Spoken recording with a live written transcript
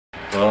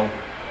Well,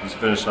 just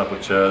finishing up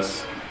with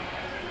chest.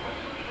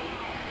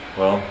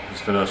 Well,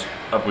 just finished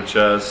up with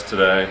chest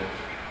today.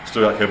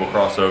 Still got cable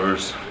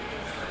crossovers.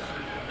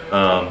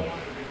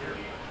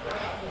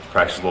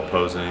 Practice a little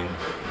posing in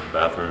the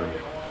bathroom.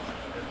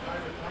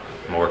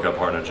 My workout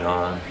partner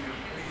John.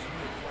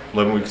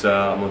 11 weeks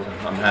out.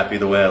 I'm happy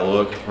the way I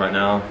look right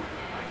now.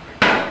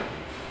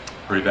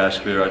 Pretty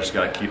vascular. I just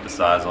got to keep the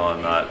size on,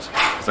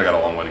 because I got a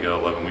long way to go.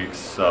 11 weeks.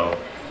 So,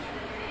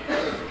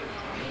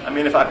 I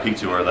mean, if I peak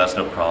too early, that's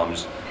no problem.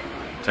 Just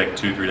take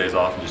 2-3 days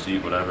off and just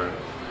eat whatever.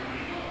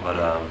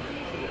 But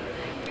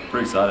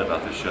pretty excited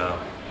about this show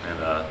and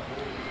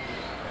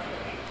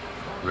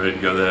ready to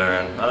go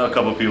there. And I know a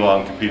couple of people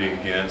I'm competing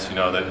against. You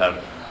know, they've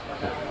had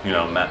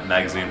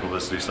magazine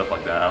publicity, stuff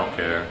like that. I don't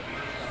care.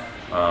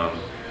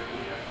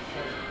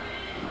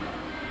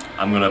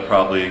 I'm gonna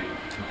probably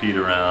compete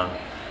around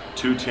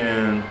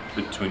 210,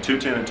 between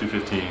 210 and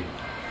 215,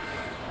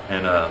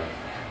 and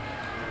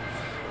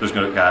there's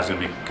guys gonna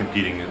be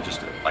competing at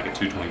just like at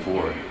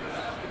 224.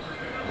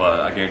 But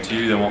I guarantee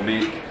you they won't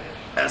be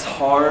as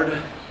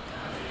hard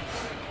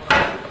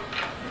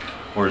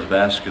or as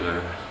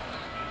vascular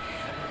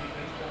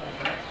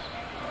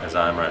as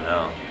I am right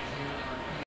now.